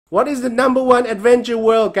What is the #1 adventure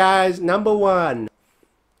world, guys? #1.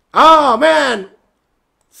 Oh man,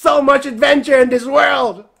 so much adventure in this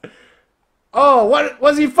world. Oh, what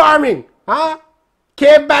was he farming? Huh?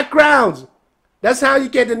 Cave backgrounds. That's how you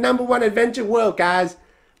get the #1 adventure world, guys.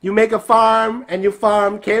 You make a farm and you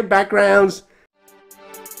farm cave backgrounds.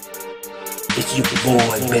 It's your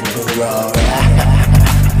boy BenBarrage.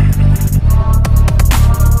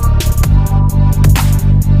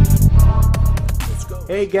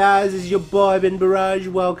 Hey guys, it's your boy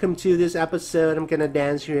BenBarrage. Welcome to this episode. I'm gonna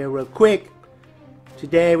dance here real quick.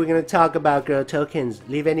 Today we're gonna talk about Growtokens.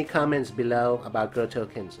 Leave any comments below about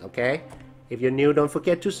Growtokens, okay? If you're new, don't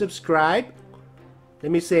forget to subscribe.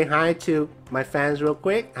 Let me say hi to my fans real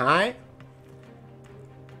quick. Hi.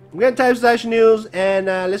 I'm gonna type /news and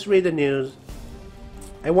let's read the news.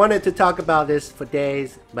 I wanted to talk about this for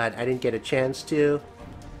days, but I didn't get a chance to.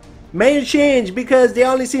 Major change because they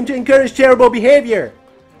only seem to encourage terrible behavior.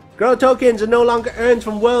 Growtokens are no longer earned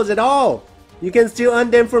from worlds at all. You can still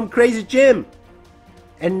earn them from Crazy Jim.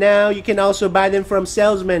 And now you can also buy them from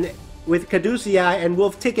salesmen with Growtopia and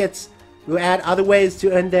Wolf tickets. We'll add other ways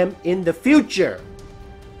to earn them in the future.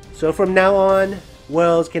 So from now on,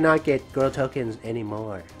 worlds cannot get Growtokens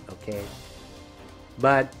anymore, okay?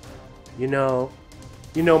 But, you know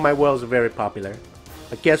my worlds are very popular.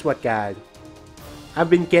 But guess what, guys?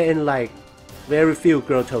 I've been getting like very few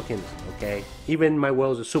Growtokens, okay? Even my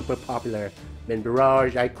worlds are super popular.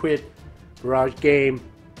 BenBarrage, iquit, Barrage game.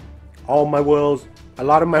 All my worlds, a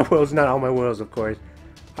lot of my worlds, not all my worlds of course,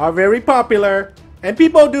 are very popular. And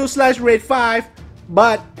people do /raid 5,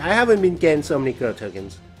 but I haven't been getting so many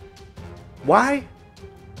Growtokens. Why?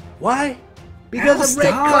 Why? Because of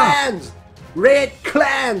raid clans! Raid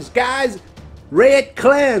clans, guys! Raid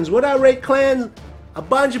clans! What are raid clans? A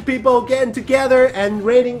bunch of people getting together and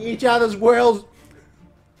raiding each other's worlds.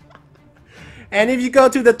 And if you go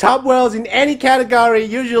to the top worlds in any category,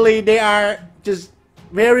 usually they are just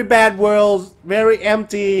very bad worlds, very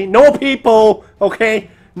empty, no people, okay?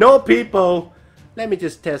 No people. Let me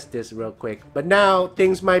just test this real quick. But now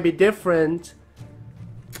things might be different.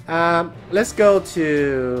 Let's go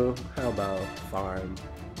to, how about farm?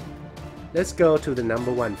 Let's go to the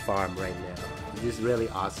 #1 farm right now. This is really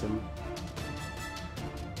awesome.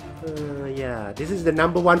 Yeah, this is the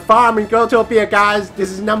 #1 farm in Growtopia, guys.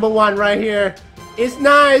 This is #1 right here. It's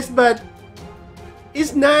nice, but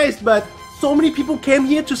so many people came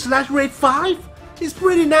here to /raid 5. It's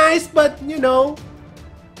pretty nice, but you know,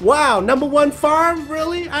 wow, #1 farm,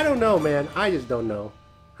 really? I don't know, man. I just don't know.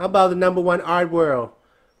 How about the #1 art world,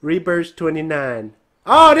 Rebirth 29?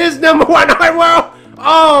 Oh, this is #1 art world.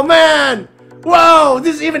 Oh man, whoa,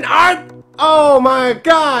 this is even art. Oh my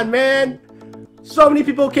God, man. So many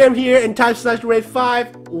people came here and typed /raid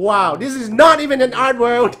 5. Wow, this is not even an art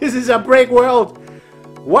world. This is a break world.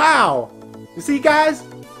 Wow. You see, guys?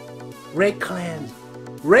 Raid clans.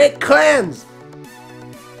 Raid clans.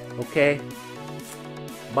 Okay.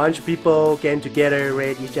 Bunch of people getting together,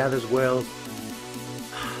 raid each other's world.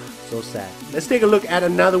 So sad. Let's take a look at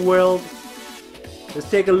another world. Let's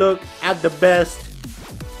take a look at the best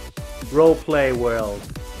roleplay world.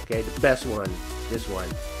 Okay, the best one. This one.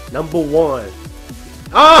 #1.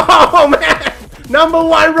 Oh man!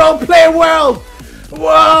 #1 roleplay world!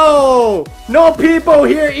 Whoa! No people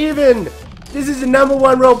here even! This is the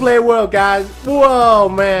 #1 roleplay world, guys. Whoa,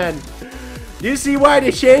 man! Do you see why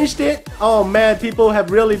they changed it? Oh man, people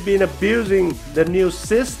have really been abusing the new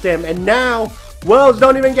system, and now worlds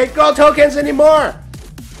don't even get Growtokens anymore!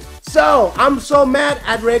 So, I'm so mad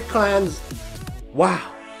at raid clans.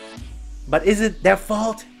 Wow. But is it their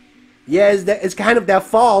fault? Yeah, it's kind of their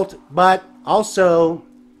fault, but also,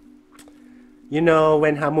 you know,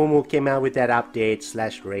 when Hamumu came out with that update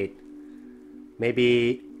 /raid,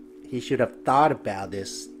 maybe he should have thought about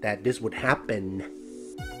this, that this would happen.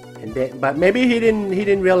 And then, but maybe he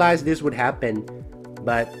didn't realize this would happen.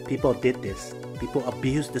 But people did this. People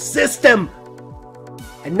abused the system.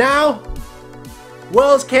 And now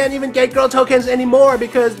worlds can't even get Growtokens anymore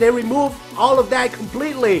because they removed all of that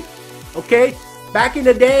completely. Okay? Back in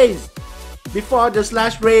the days, before the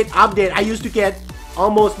 /raid update, I used to get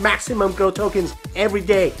almost maximum Growtokens every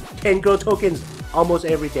day. 10 Growtokens almost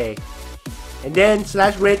every day. And then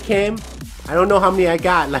 /raid came. I don't know how many I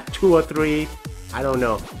got, like 2 or 3. I don't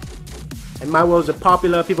know. And my worlds are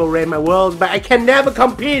popular, people raid my worlds, but I can never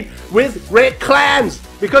compete with raid clans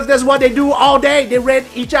because that's what they do all day. They raid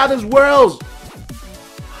each other's worlds.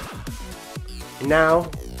 Now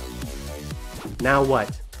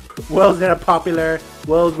what? Worlds that are popular,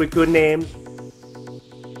 worlds with good names.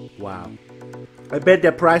 Wow. I bet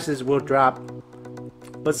their prices will drop.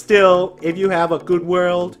 But still, if you have a good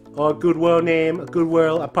world, or a good world name, a good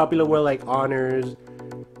world, a popular world like honors,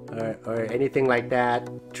 or anything like that,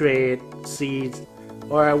 trade, seeds,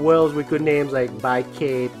 or worlds with good names like by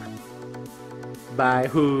Cape, by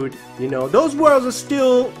Hood. You know, those worlds are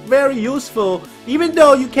still very useful, even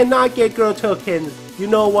though you cannot get Growtokens. You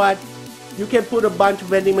know what? You can put a bunch of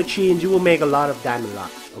vending machines, you will make a lot of diamond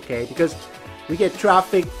locks, okay? Because we get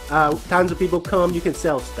traffic, tons of people come, you can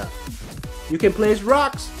sell stuff. You can place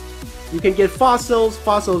rocks, you can get fossils.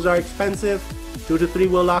 Fossils are expensive, 2 to 3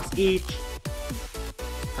 will locks each.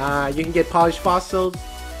 You can get polished fossils,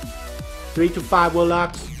 3 to 5 will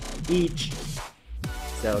locks each.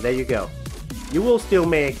 So there you go. You will still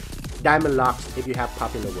make diamond locks if you have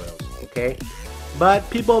popular worlds, okay? But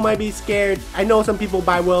people might be scared. I know some people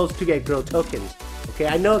buy worlds to get Growtokens, okay?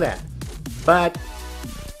 I know that. But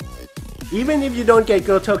even if you don't get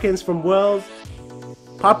Growtokens from worlds,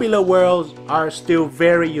 popular worlds are still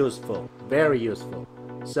very useful. Very useful.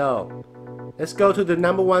 So, let's go to the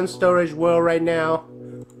 #1 storage world right now.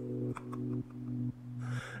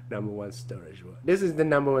 #1 storage world. This is the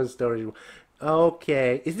 #1 storage world.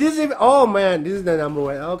 Okay. Is this even? Oh man, this is the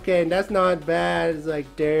 #1. Okay, that's not bad. It's like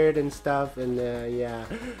dirt and stuff, and yeah.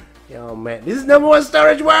 Oh man, this is #1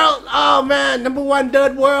 storage world. Oh man, #1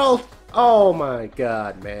 dirt world. Oh my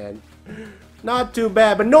god, man. Not too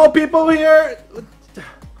bad, but no people here.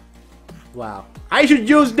 Wow. I should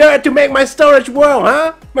use dirt to make my storage world,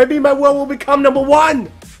 huh? Maybe my world will become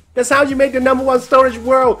 #1. That's how you make the #1 storage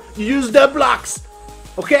world. You use dirt blocks.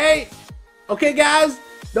 Okay? Okay, guys?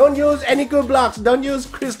 Don't use any good blocks. Don't use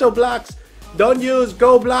crystal blocks. Don't use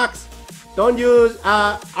gold blocks. Don't use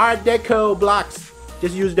Art Deco blocks.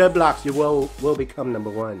 Just use dirt blocks. Your world will become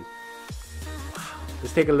 #1.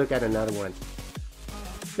 Let's take a look at another one.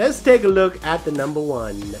 Let's take a look at the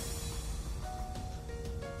 #1.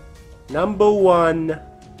 #1.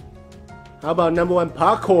 How about #1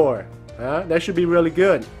 parkour? Huh? That should be really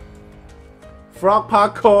good. Frog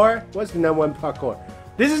parkour. What's the #1 parkour?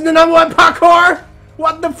 This is the #1 parkour?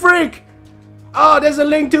 What the freak? Oh, there's a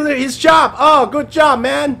link to his shop. Oh, good job,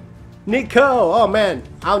 man. Nico. Oh, man.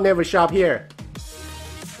 I'll never shop here.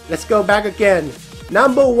 Let's go back again.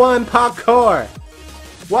 #1 parkour.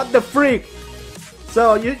 What the freak?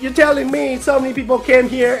 So, you're telling me so many people came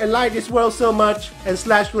here and liked this world so much and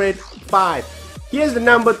slash rate 5. Here's the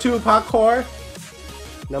 #2 parkour.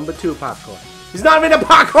 #2 parkour. It's not even a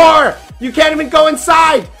parkour! You can't even go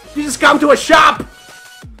inside! You just come to a shop!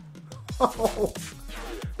 Oh.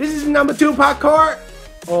 This is #2 parkour?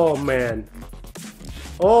 Oh man.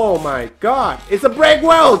 Oh my god. It's a break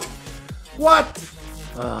world! What?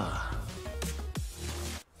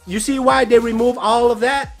 You see why they remove all of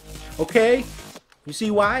that? Okay? You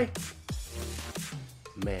see why?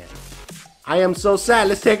 Man. I am so sad.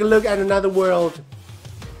 Let's take a look at another world.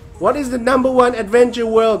 What is the #1 adventure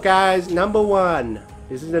world, guys? #1.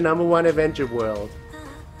 This is the #1 adventure world.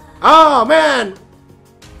 Oh man!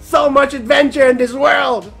 So much adventure in this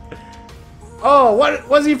world! Oh, what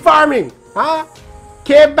was he farming? Huh?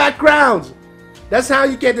 Cave backgrounds! That's how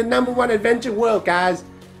you get the #1 adventure world, guys.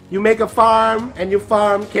 You make a farm and you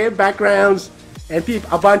farm cave backgrounds, and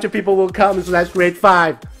a bunch of people will come and slash grade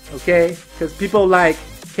 5. Okay? Because people like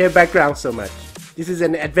cave backgrounds so much. This is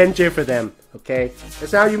an adventure for them. Okay?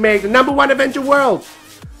 That's how you make the #1 adventure world.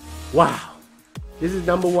 Wow. This is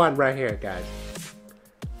 #1 right here, guys.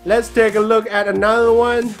 Let's take a look at another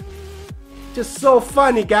one. Just so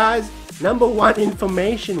funny, guys. #1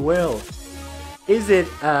 information world. Is it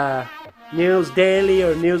News Daily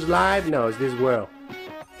or News Live? No, it's this world.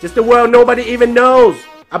 Just a world nobody even knows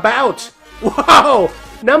about. Wow!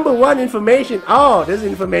 #1 information. Oh, there's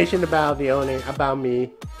information about the owner, about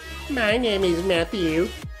me. My name is Matthew.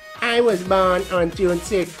 I was born on June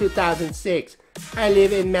 6, 2006. I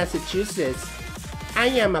live in Massachusetts. I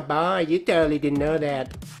am a boy. You totally didn't know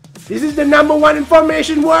that. This is the #1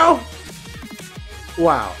 information world?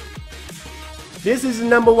 Wow. This is the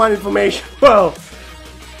 #1 information world.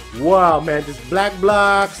 Wow, man. There's black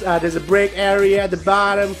blocks. There's a break area at the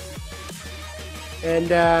bottom. And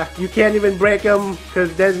you can't even break them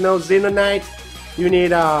because there's no xenonite. You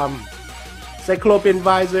need Cyclopean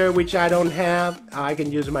visor, which I don't have. I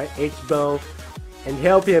can use my H-bow and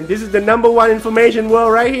help him. This is the #1 information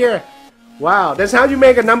world right here. Wow, that's how you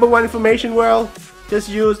make a #1 information world. Just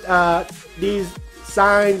use these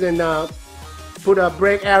signs and put a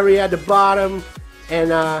break area at the bottom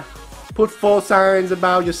and put 4 signs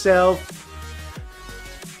about yourself.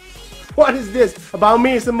 What is this? About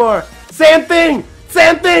me some more. Same thing!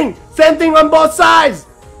 Same thing! Same thing on both sides!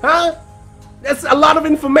 Huh? That's a lot of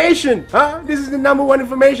information! Huh? This is the #1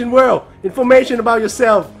 information world. Information about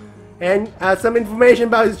yourself. And some information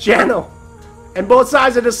about his channel. and both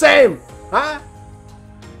sides are the same, huh?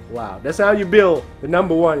 Wow, that's how you build the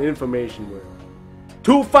 #1 information world.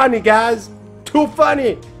 Too funny, guys. Too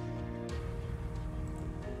funny.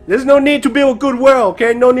 There's no need to build a good world,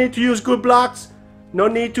 okay? No need to use good blocks. No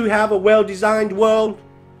need to have a well-designed world.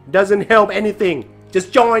 Doesn't help anything.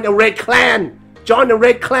 Just join a raid clan. Join the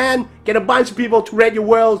raid clan. Get a bunch of people to raid your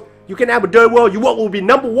world. You can have a dirt world. Your world will be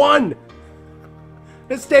 #1.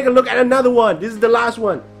 Let's take a look at another one. This is the last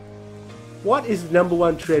one. What is the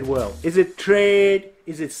 #1 trade world? Is it trade?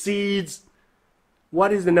 Is it seeds?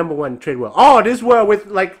 What is the #1 trade world? Oh, this world with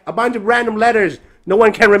like a bunch of random letters no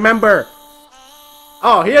one can remember.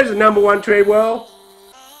 Oh, here's the #1 trade world.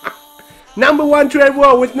 #1 trade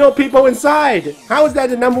world with no people inside. How is that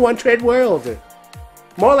the #1 trade world?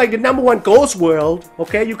 More like the #1 ghost world.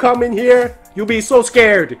 Okay, you come in here, you'll be so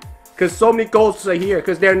scared because so many ghosts are here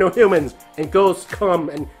because there are no humans and ghosts come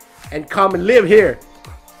and live here.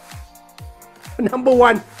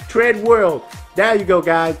 #1 trade world. There you go,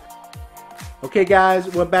 guys. Okay, guys,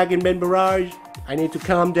 we're back in BenBarrage. I need to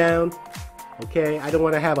calm down. Okay, I don't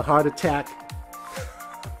want to have a heart attack.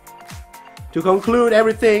 To conclude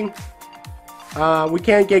everything, we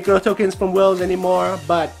can't get Growtokens from worlds anymore,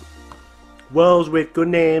 but worlds with good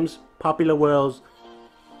names, popular worlds,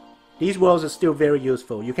 these worlds are still very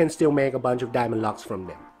useful. You can still make a bunch of diamond locks from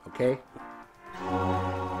them, okay?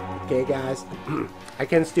 Okay, guys, I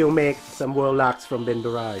can still make some world locks from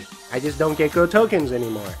BenBarrage. I just don't get Growtokens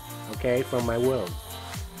anymore, okay, from my world.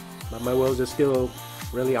 But my worlds are still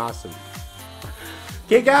really awesome.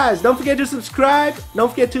 Okay, guys, don't forget to subscribe. Don't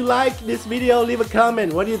forget to like this video. Leave a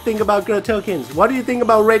comment. What do you think about Growtokens? What do you think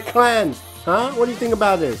about raid clans? Huh? What do you think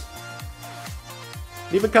about this?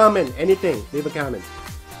 Leave a comment. Anything. Leave a comment.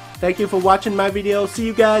 Thank you for watching my video. See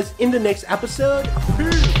you guys in the next episode.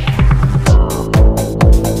 Peace.